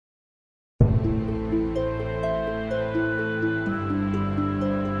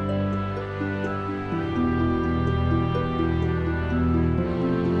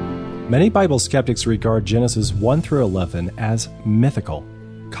Many Bible skeptics regard Genesis 1 through 11 as mythical,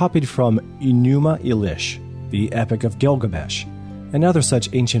 copied from Enuma Elish, the Epic of Gilgamesh, and other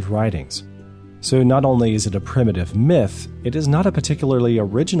such ancient writings. So not only is it a primitive myth, it is not a particularly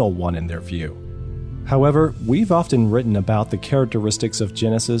original one in their view. However, we've often written about the characteristics of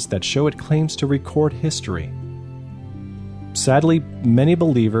Genesis that show it claims to record history. Sadly, many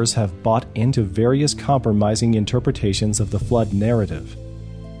believers have bought into various compromising interpretations of the flood narrative.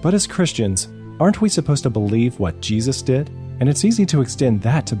 But as Christians, aren't we supposed to believe what Jesus did? And it's easy to extend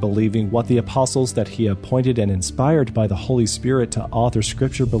that to believing what the apostles that he appointed and inspired by the Holy Spirit to author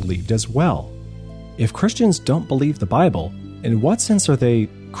Scripture believed as well. If Christians don't believe the Bible, in what sense are they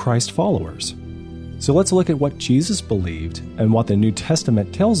Christ followers? So let's look at what Jesus believed and what the New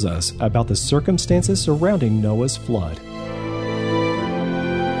Testament tells us about the circumstances surrounding Noah's flood.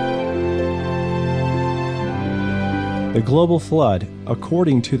 The Global Flood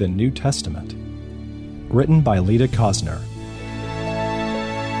According to the New Testament. Written by Lita Cosner.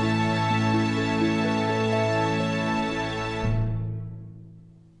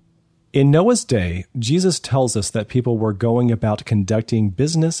 In Noah's day, Jesus tells us that people were going about conducting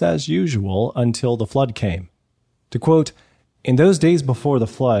business as usual until the flood came. To quote, "In those days before the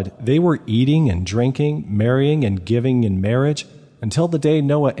flood, they were eating and drinking, marrying and giving in marriage, until the day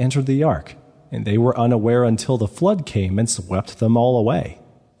Noah entered the ark, and they were unaware until the flood came and swept them all away."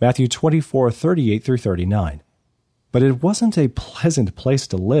 Matthew 24:38-39. But it wasn't a pleasant place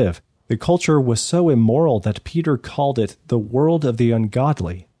to live. The culture was so immoral that Peter called it the world of the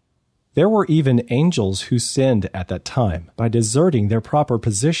ungodly. There were even angels who sinned at that time by deserting their proper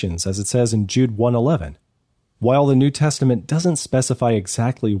positions, as it says in Jude 1:11. While the New Testament doesn't specify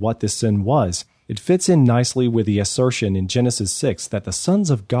exactly what this sin was, it fits in nicely with the assertion in Genesis 6 that the sons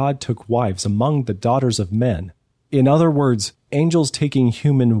of God took wives among the daughters of men. In other words, angels taking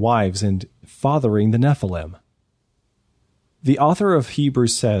human wives and fathering the Nephilim. The author of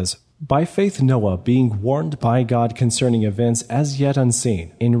Hebrews says, "By faith Noah, being warned by God concerning events as yet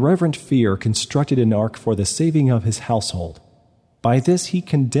unseen, in reverent fear constructed an ark for the saving of his household. By this he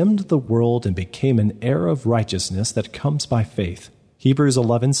condemned the world and became an heir of righteousness that comes by faith." Hebrews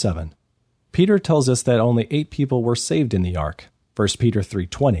 11:7. Peter tells us that only 8 people were saved in the ark, 1 Peter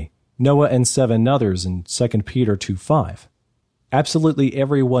 3:20, Noah and 7 others in 2 Peter 2:5. Absolutely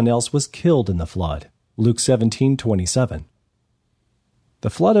everyone else was killed in the flood, Luke 17:27. The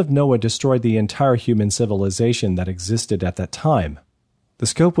flood of Noah destroyed the entire human civilization that existed at that time. The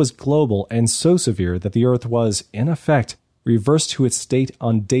scope was global and so severe that the earth was, in effect, reversed to its state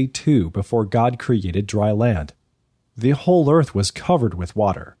on day 2 before God created dry land. The whole earth was covered with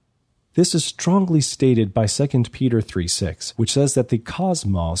water. This is strongly stated by 2 Peter 3:6, which says that the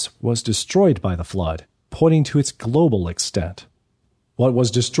cosmos was destroyed by the flood, pointing to its global extent. What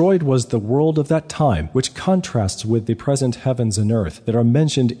was destroyed was the world of that time, which contrasts with the present heavens and earth that are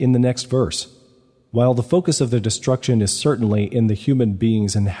mentioned in the next verse. While the focus of the destruction is certainly in the human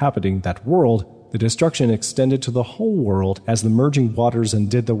beings inhabiting that world, the destruction extended to the whole world as the merging waters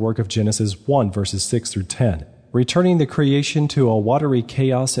undid the work of Genesis 1 verses 6 through 10, returning the creation to a watery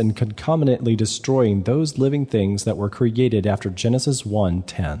chaos and concomitantly destroying those living things that were created after Genesis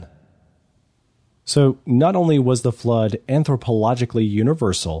 1:10. So, not only was the flood anthropologically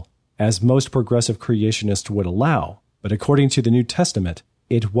universal, as most progressive creationists would allow, but according to the New Testament,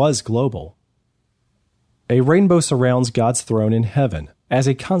 it was global. A rainbow surrounds God's throne in heaven, as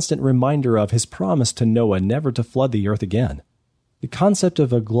a constant reminder of his promise to Noah never to flood the earth again. The concept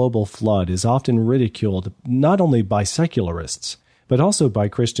of a global flood is often ridiculed not only by secularists, but also by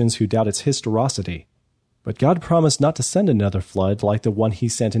Christians who doubt its historicity. But God promised not to send another flood like the one he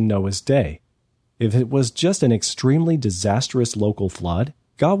sent in Noah's day. If it was just an extremely disastrous local flood,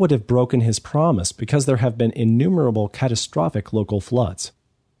 God would have broken his promise because there have been innumerable catastrophic local floods.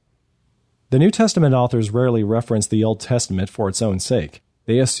 The New Testament authors rarely reference the Old Testament for its own sake.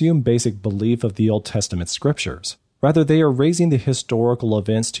 They assume basic belief of the Old Testament scriptures. Rather, they are raising the historical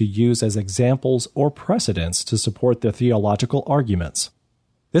events to use as examples or precedents to support their theological arguments.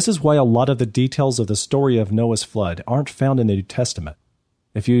 This is why a lot of the details of the story of Noah's flood aren't found in the New Testament.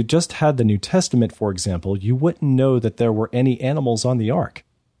 If you just had the New Testament, for example, you wouldn't know that there were any animals on the ark.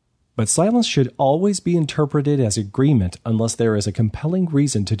 But silence should always be interpreted as agreement unless there is a compelling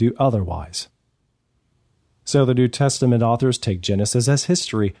reason to do otherwise. So the New Testament authors take Genesis as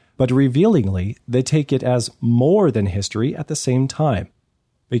history, but revealingly, they take it as more than history at the same time.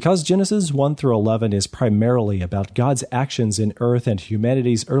 Because Genesis 1 through 11 is primarily about God's actions in earth and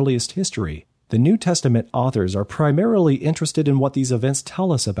humanity's earliest history, the New Testament authors are primarily interested in what these events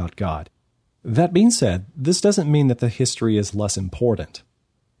tell us about God. That being said, this doesn't mean that the history is less important.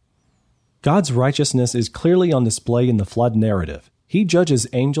 God's righteousness is clearly on display in the flood narrative. He judges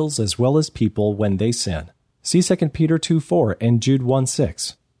angels as well as people when they sin. See 2 Peter 2:4 and Jude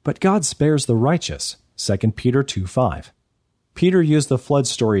 1:6. But God spares the righteous. 2 Peter 2:5. Peter used the flood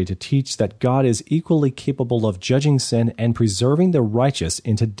story to teach that God is equally capable of judging sin and preserving the righteous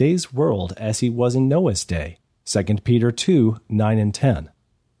in today's world as he was in Noah's day. 2 Peter 2:9 and 10.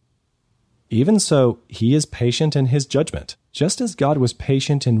 Even so, he is patient in his judgment. Just as God was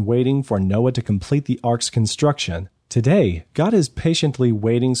patient in waiting for Noah to complete the ark's construction, today God is patiently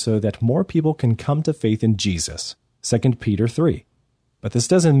waiting so that more people can come to faith in Jesus. 2 Peter 3. But this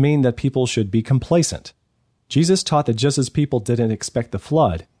doesn't mean that people should be complacent. Jesus taught that just as people didn't expect the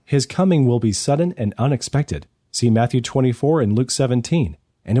flood, his coming will be sudden and unexpected. See Matthew 24 and Luke 17.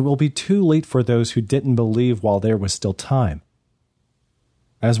 And it will be too late for those who didn't believe while there was still time.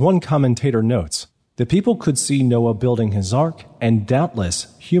 As one commentator notes, the people could see Noah building his ark, and doubtless,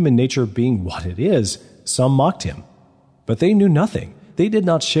 human nature being what it is, some mocked him. But they knew nothing. They did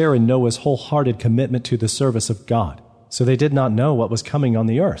not share in Noah's wholehearted commitment to the service of God, so they did not know what was coming on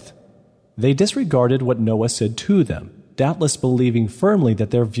the earth. They disregarded what Noah said to them, doubtless believing firmly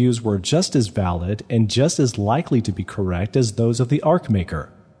that their views were just as valid and just as likely to be correct as those of the ark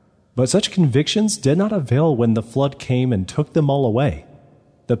maker. But such convictions did not avail when the flood came and took them all away.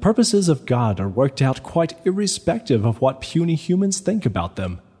 The purposes of God are worked out quite irrespective of what puny humans think about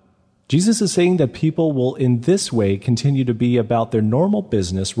them. Jesus is saying that people will in this way continue to be about their normal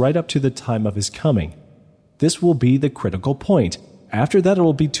business right up to the time of his coming. This will be the critical point. After that it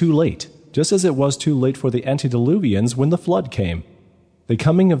will be too late, just as it was too late for the antediluvians when the flood came. The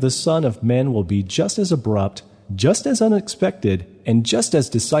coming of the Son of Man will be just as abrupt, just as unexpected, and just as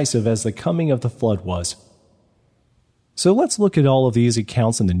decisive as the coming of the flood was. So let's look at all of these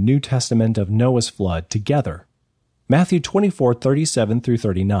accounts in the New Testament of Noah's flood together. Matthew 24:37 through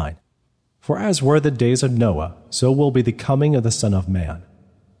 39. For as were the days of Noah, so will be the coming of the Son of Man.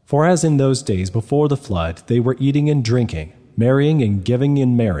 For as in those days before the flood, they were eating and drinking, marrying and giving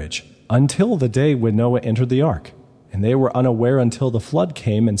in marriage, until the day when Noah entered the ark, and they were unaware until the flood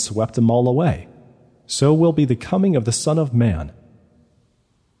came and swept them all away. So will be the coming of the Son of Man.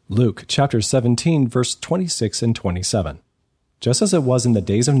 Luke chapter 17, verse 26 and 27. Just as it was in the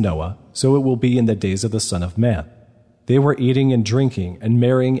days of Noah, so it will be in the days of the Son of Man. They were eating and drinking and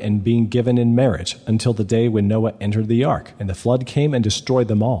marrying and being given in marriage until the day when Noah entered the ark, and the flood came and destroyed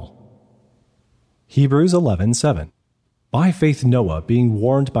them all. Hebrews 11:7. By faith Noah, being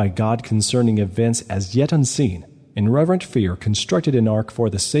warned by God concerning events as yet unseen, in reverent fear constructed an ark for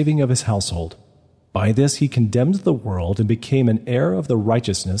the saving of his household. By this he condemned the world and became an heir of the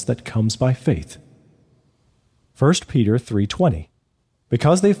righteousness that comes by faith. 1 Peter 3:20.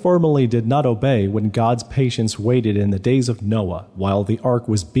 Because they formerly did not obey when God's patience waited in the days of Noah while the ark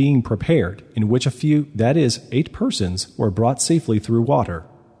was being prepared, in which a few, that is, 8 persons, were brought safely through water.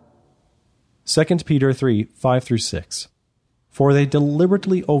 2 Peter 3:5 through 6. For they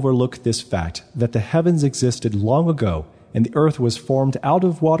deliberately overlook this fact that the heavens existed long ago, and the earth was formed out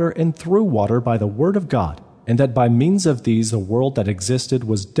of water and through water by the word of God, and that by means of these the world that existed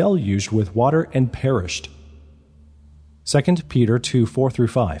was deluged with water and perished. 2 Peter 2:4 through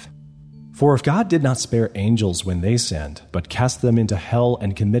 5. For if God did not spare angels when they sinned, but cast them into hell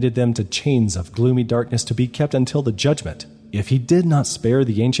and committed them to chains of gloomy darkness to be kept until the judgment, if he did not spare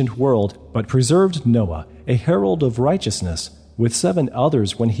the ancient world, but preserved Noah, a herald of righteousness, with 7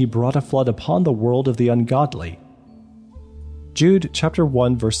 others when he brought a flood upon the world of the ungodly. Jude chapter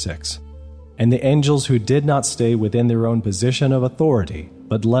 1 verse 6. And the angels who did not stay within their own position of authority,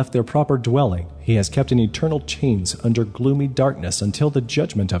 but left their proper dwelling, he has kept in eternal chains under gloomy darkness until the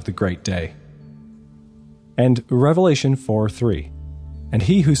judgment of the great day. And Revelation 4:3. And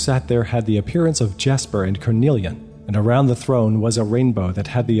he who sat there had the appearance of jasper and carnelian, and around the throne was a rainbow that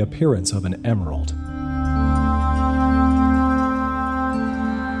had the appearance of an emerald.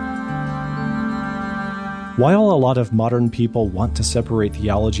 While a lot of modern people want to separate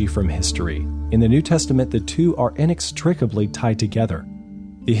theology from history, in the New Testament the two are inextricably tied together.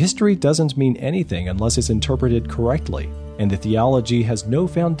 The history doesn't mean anything unless it's interpreted correctly, and the theology has no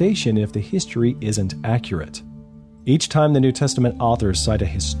foundation if the history isn't accurate. Each time the New Testament authors cite a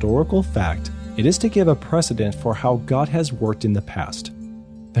historical fact, it is to give a precedent for how God has worked in the past.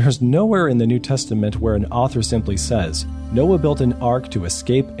 There's nowhere in the New Testament where an author simply says, Noah built an ark to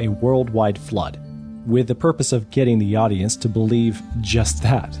escape a worldwide flood, with the purpose of getting the audience to believe just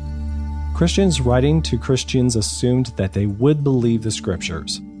that. Christians writing to Christians assumed that they would believe the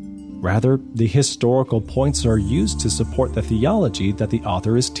scriptures. Rather, the historical points are used to support the theology that the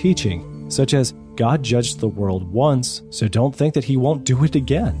author is teaching, such as, God judged the world once, so don't think that he won't do it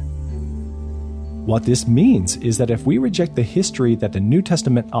again. What this means is that if we reject the history that the New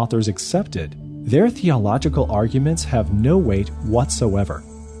Testament authors accepted, their theological arguments have no weight whatsoever.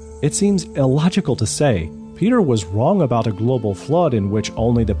 It seems illogical to say Peter was wrong about a global flood in which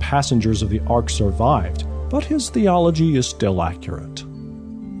only the passengers of the ark survived, but his theology is still accurate.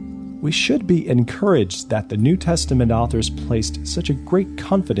 We should be encouraged that the New Testament authors placed such a great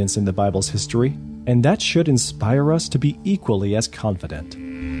confidence in the Bible's history, and that should inspire us to be equally as confident.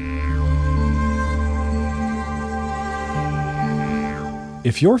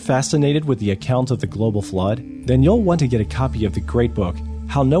 If you're fascinated with the account of the global flood, then you'll want to get a copy of the great book,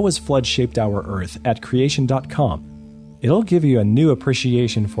 How Noah's Flood Shaped Our Earth, at creation.com. It'll give you a new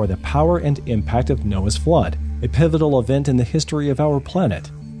appreciation for the power and impact of Noah's flood, a pivotal event in the history of our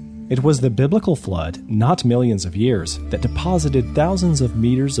planet. It was the biblical flood, not millions of years, that deposited thousands of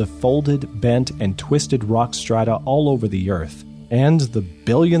meters of folded, bent, and twisted rock strata all over the Earth, and the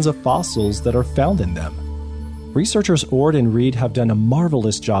billions of fossils that are found in them. Researchers Ord and Reed have done a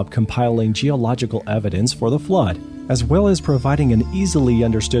marvelous job compiling geological evidence for the flood, as well as providing an easily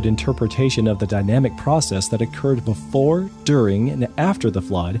understood interpretation of the dynamic process that occurred before, during, and after the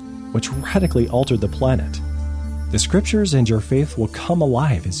flood, which radically altered the planet. The scriptures and your faith will come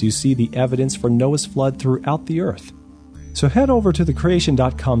alive as you see the evidence for Noah's flood throughout the earth. So head over to the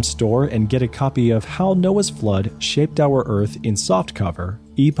creation.com store and get a copy of How Noah's Flood Shaped Our Earth in softcover,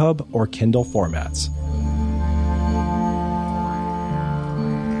 EPUB, or Kindle formats.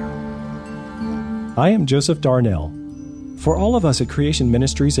 I am Joseph Darnell. For all of us at Creation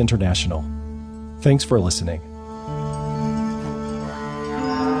Ministries International, thanks for listening.